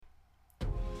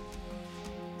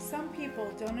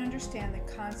people don't understand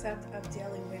the concept of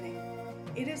daily winning.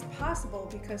 It is possible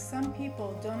because some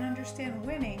people don't understand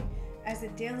winning as a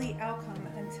daily outcome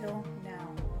until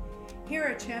now. Here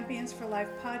at Champions for Life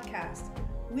podcast,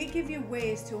 we give you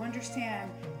ways to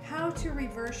understand how to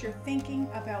reverse your thinking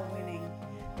about winning.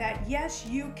 That yes,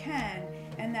 you can,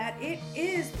 and that it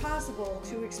is possible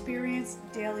to experience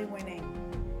daily winning.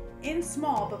 In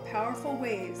small but powerful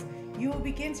ways, you will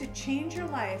begin to change your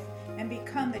life and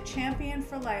become the champion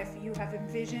for life you have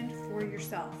envisioned for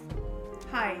yourself.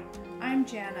 Hi, I'm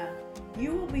Jana.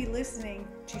 You will be listening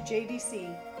to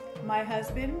JDC, my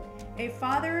husband, a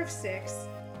father of 6,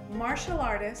 martial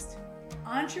artist,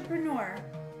 entrepreneur,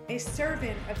 a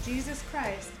servant of Jesus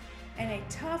Christ, and a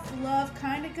tough love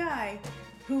kind of guy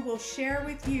who will share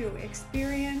with you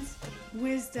experience,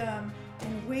 wisdom,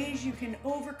 and ways you can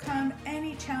overcome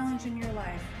any challenge in your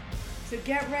life. So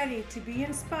get ready to be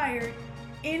inspired,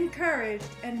 encouraged,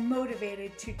 and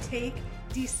motivated to take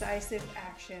decisive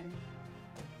action.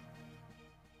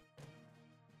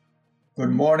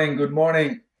 Good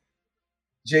morning.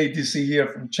 JTC here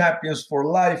from Champions for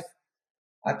Life.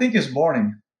 I think it's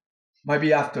morning. Might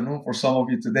be afternoon for some of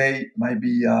you today. Might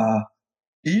be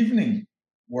evening,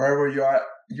 wherever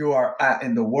you are at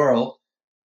in the world.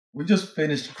 We just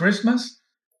finished Christmas.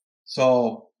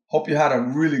 So hope you had a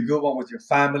really good one with your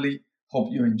family. Hope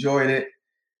you enjoyed it.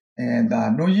 And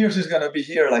New Year's is going to be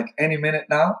here like any minute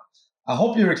now. I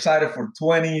hope you're excited for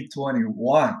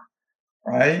 2021,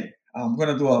 right? I'm going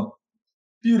to do a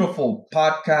beautiful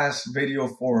podcast video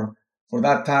for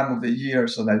that time of the year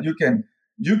so that you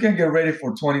can get ready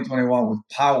for 2021 with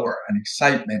power and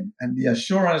excitement and the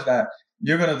assurance that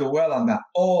you're going to do well and that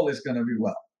all is going to be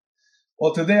well.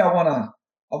 Well, today I want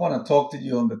to talk to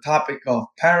you on the topic of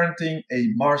parenting a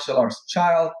martial arts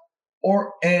child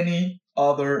or any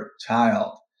other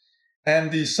child.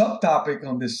 And the subtopic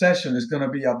on this session is going to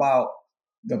be about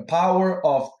the power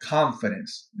of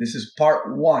confidence. This is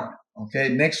part 1. Okay,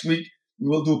 next week we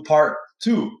will do part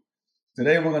 2.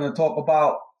 Today we're going to talk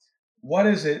about what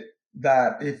is it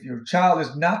that if your child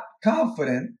is not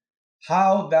confident,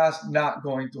 how that's not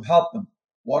going to help them.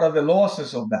 What are the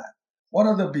losses of that? What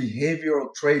are the behavioral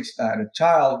traits that a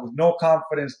child with no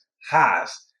confidence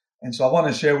has? And so I want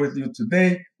to share with you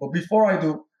today. But before I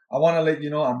do, I want to let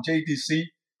you know I'm JTC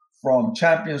from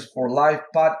Champions for Life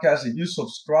podcast. If you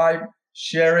subscribe,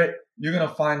 share it, you're going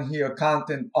to find here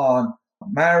content on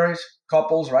marriage,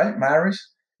 couples, right? Marriage.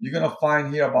 You're going to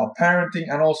find here about parenting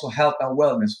and also health and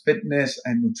wellness, fitness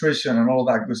and nutrition and all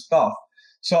that good stuff.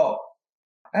 So,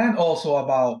 and also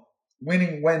about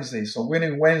Winning Wednesday. So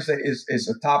Winning Wednesday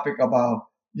is a topic about,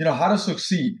 how to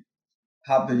succeed,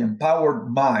 have the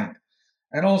empowered mind,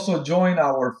 and also join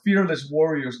our Fearless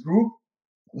Warriors group,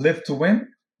 Live to Win.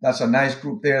 That's a nice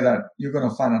group there that you're going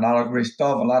to find a lot of great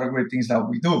stuff, a lot of great things that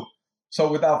we do.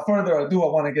 So without further ado,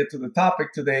 I want to get to the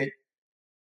topic today,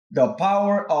 the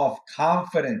power of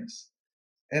confidence.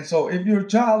 And so if your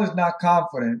child is not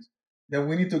confident, then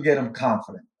we need to get them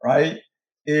confident, right?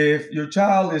 If your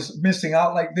child is missing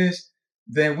out like this,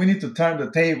 then we need to turn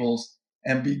the tables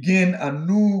and begin a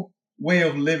new way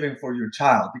of living for your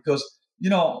child. Because,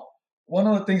 one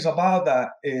of the things about that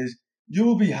is you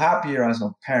will be happier as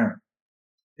a parent.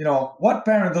 What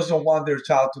parent doesn't want their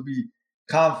child to be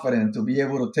confident, to be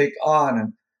able to take on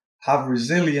and have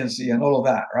resiliency and all of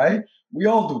that, right? We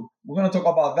all do. We're going to talk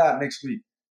about that next week.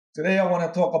 Today, I want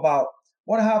to talk about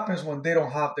what happens when they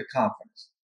don't have the confidence.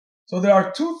 So there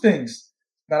are 2 things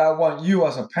that I want you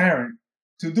as a parent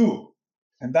to do,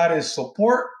 and that is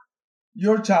support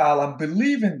your child and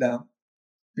believe in them,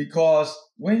 because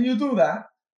when you do that,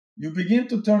 you begin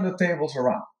to turn the tables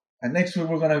around. And next week,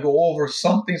 we're going to go over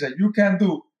some things that you can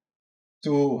do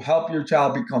to help your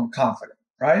child become confident,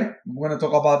 right? We're going to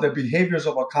talk about the behaviors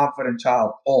of a confident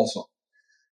child also.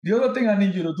 The other thing I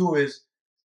need you to do is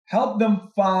help them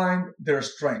find their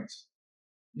strengths.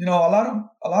 A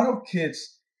lot of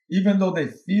kids, even though they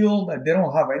feel that they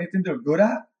don't have anything they're good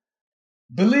at,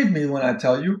 believe me when I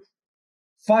tell you,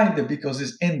 find it because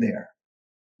it's in there.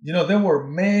 They were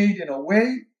made in a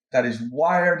way that is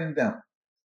wired in them.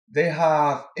 They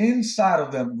have inside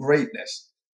of them greatness.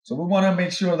 So we want to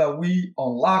make sure that we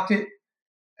unlock it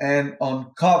and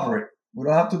uncover it. We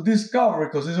don't have to discover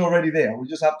it because it's already there. We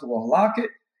just have to unlock it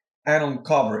and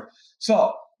uncover it.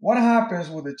 So what happens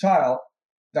with a child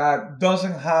that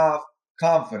doesn't have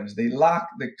confidence? They lack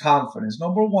the confidence.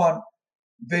 Number 1,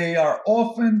 they are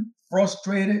often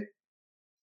frustrated,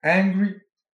 angry,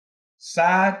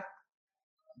 sad.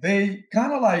 They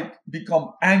kind of like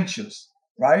become anxious,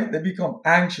 right? They become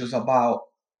anxious about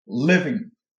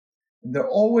living. They're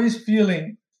always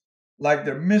feeling like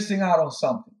they're missing out on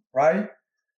something, right?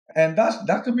 And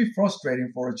that could be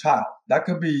frustrating for a child. That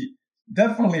could be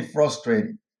definitely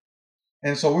frustrating.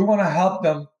 And so we want to help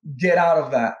them get out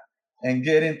of that and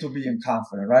get into being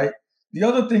confident, right? The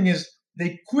other thing is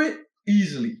they quit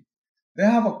easily. They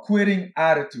have a quitting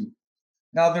attitude.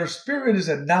 Now, their spirit is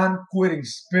a non quitting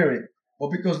spirit,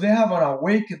 but because they haven't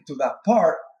awakened to that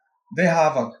part, they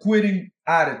have a quitting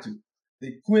attitude.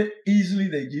 They quit easily,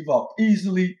 they give up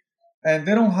easily, and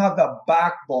they don't have that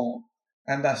backbone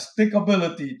and that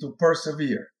stickability to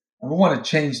persevere. And we want to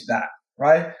change that,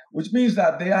 right? Which means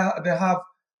that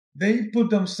they put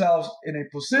themselves in a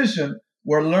position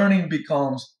where learning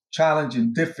becomes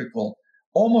challenging, difficult,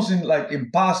 almost in like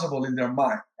impossible in their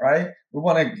mind, right? We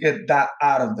want to get that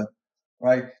out of them,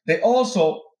 right? They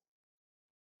also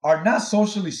are not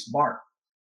socially smart.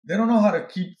 They don't know how to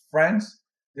keep friends.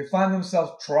 They find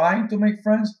themselves trying to make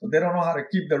friends, but they don't know how to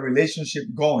keep the relationship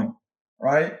going,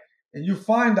 right? And you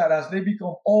find that as they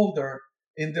become older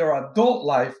in their adult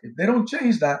life, if they don't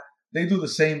change that, they do the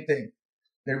same thing.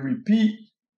 They repeat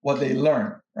what they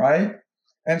learn, right?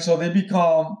 And so they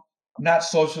become not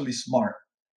socially smart.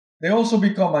 They also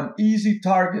become an easy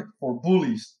target for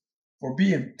bullies, for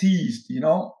being teased, you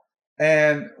know?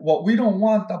 And what we don't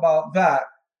want about that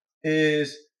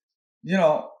is, you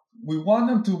know, we want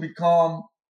them to become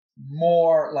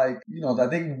more like, that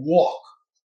they can walk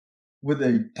with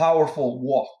a powerful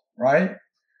walk, right?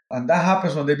 And that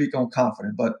happens when they become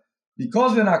confident. But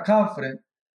because they're not confident,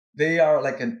 they are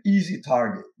like an easy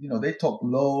target. They talk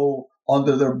low,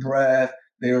 under their breath.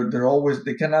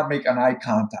 They cannot make an eye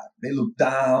contact. They look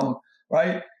down,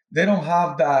 right? They don't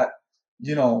have that,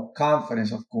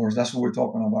 confidence, of course. That's what we're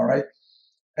talking about, right?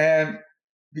 And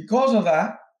because of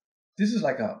that, this is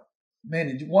like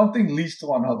one thing leads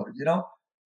to another.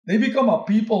 They become a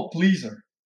people pleaser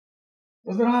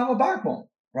because they don't have a backbone,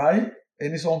 right?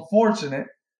 And it's unfortunate,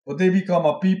 but they become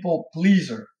a people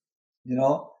pleaser. You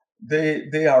know,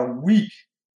 they are weak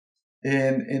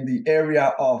in the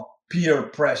area of peer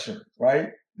pressure, right?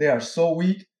 They are so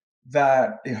weak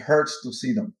that it hurts to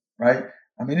see them, right?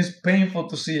 I mean, it's painful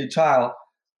to see a child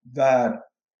that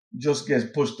just gets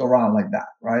pushed around like that,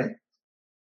 right?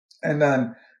 And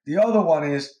then the other one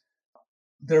is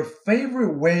their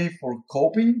favorite way for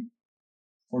coping,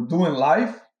 for doing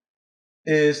life,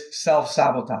 is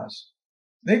self-sabotage.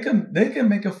 They can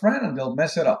make a friend and they'll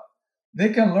mess it up. They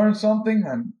can learn something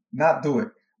and not do it.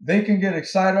 They can get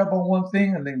excited about one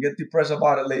thing and then get depressed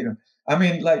about it later. I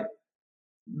mean, like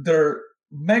their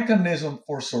mechanism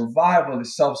for survival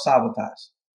is self-sabotage.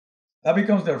 That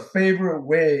becomes their favorite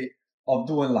way of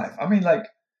doing life. I mean, like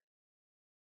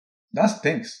that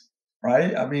stinks,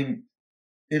 right? I mean,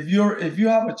 if you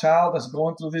have a child that's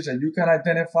going through this and you can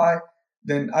identify,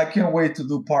 then I can't wait to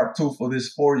do part 2 for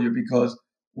this for you because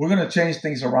we're gonna change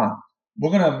things around.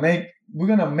 We're gonna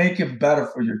make it better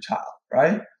for your child,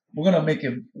 right? We're gonna make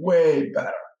it way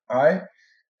better, all right?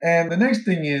 And the next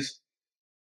thing is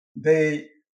they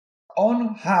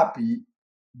unhappy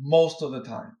most of the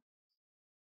time.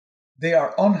 They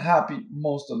are unhappy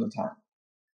most of the time.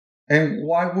 And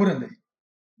why wouldn't they?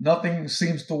 Nothing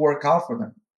seems to work out for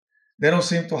them. They don't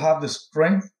seem to have the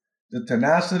strength, the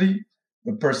tenacity,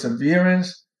 the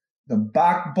perseverance, the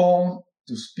backbone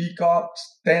to speak up,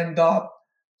 stand up,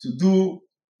 to do.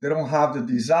 They don't have the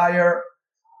desire.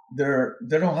 They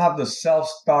don't have the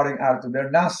self-starting attitude.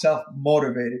 They're not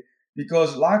self-motivated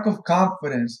because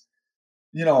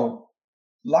you know,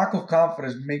 lack of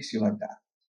confidence makes you like that,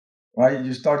 right?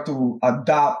 You start to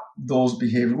adopt those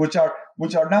behaviors,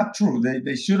 which are not true.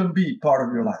 They shouldn't be part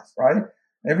of your life, right?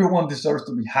 Everyone deserves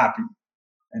to be happy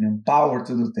and empowered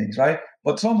to do things, right?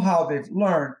 But somehow they've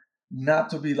learned not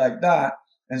to be like that.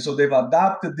 And so they've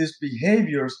adopted these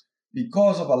behaviors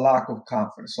because of a lack of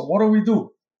confidence. So what do we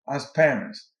do as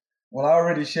parents? Well, I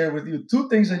already shared with you 2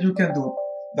 things that you can do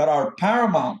that are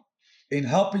paramount in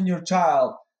helping your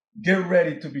child get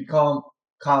ready to become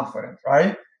confident,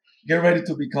 right? Get ready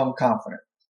to become confident.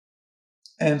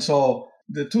 And so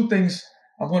the 2 things,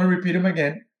 I'm going to repeat them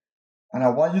again. And I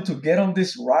want you to get on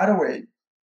this right away.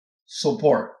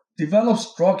 Support. Develop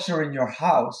structure in your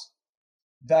house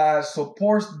that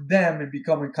supports them in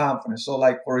becoming confident. So,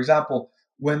 like for example,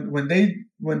 when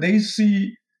they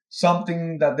see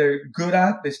something that they're good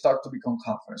at, they start to become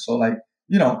confident. So, like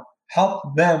help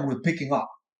them with picking up.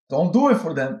 Don't do it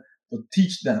for them, but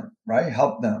teach them. Right?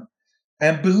 Help them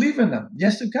and believe in them.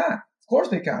 Yes, they can. Of course,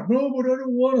 they can. No, but I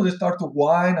don't want to. They start to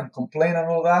whine and complain and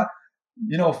all that.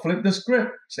 Flip the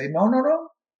script. Say, no, no, no.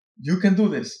 You can do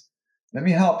this. Let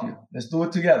me help you. Let's do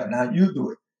it together. Now you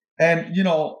do it. And,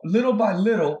 little by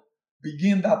little,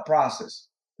 begin that process.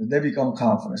 And they become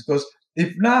confident. Because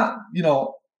if not,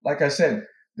 like I said,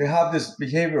 they have this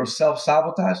behavior of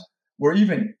self-sabotage where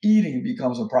even eating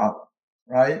becomes a problem,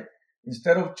 right?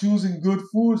 Instead of choosing good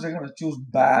foods, they're going to choose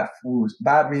bad foods.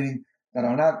 Bad meaning that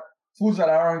are not foods that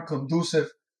aren't conducive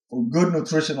for good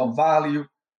nutritional value,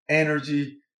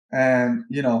 energy, and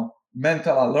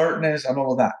mental alertness and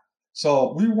all of that.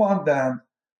 So we want them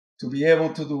to be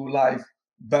able to do life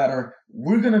better.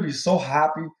 We're going to be so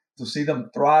happy to see them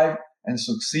thrive and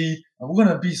succeed. And we're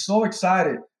going to be so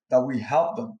excited that we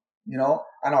help them,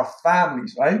 and our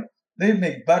families, right? They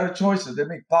make better choices. They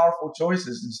make powerful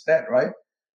choices instead, right?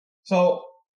 So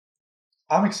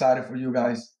I'm excited for you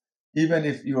guys, even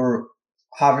if you're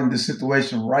having this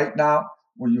situation right now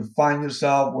where you find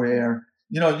yourself where,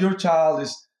 your child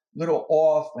is a little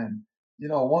off and,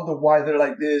 wonder why they're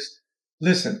like this.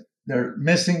 Listen, they're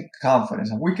missing confidence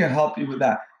and we can help you with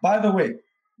that. By the way,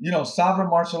 Sovereign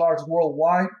Martial Arts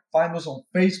Worldwide, find us on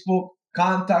Facebook,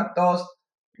 contact us.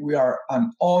 We are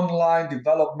an online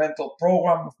developmental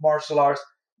program of martial arts.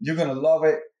 You're going to love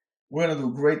it. We're going to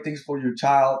do great things for your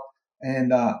child.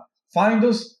 And find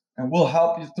us and we'll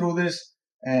help you through this.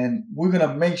 And we're going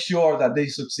to make sure that they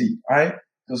succeed. All right.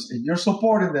 Because if you're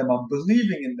supporting them and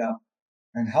believing in them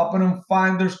and helping them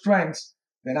find their strengths,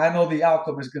 then I know the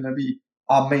outcome is going to be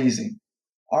amazing.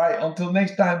 All right. Until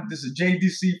next time, this is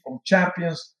JDC from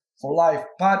Champions for Life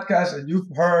podcast. And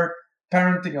you've heard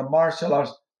parenting a martial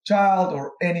arts child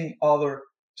or any other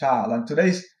child. And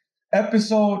today's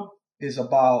episode is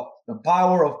about the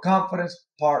power of confidence,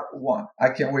 part 1. I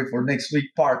can't wait for next week,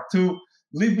 part 2.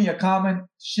 Leave me a comment,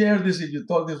 share this if you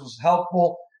thought this was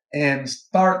helpful, and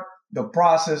start the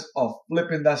process of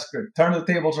flipping that script. Turn the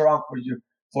tables around for you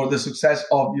for the success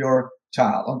of your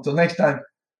child. Until next time,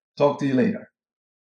 talk to you later.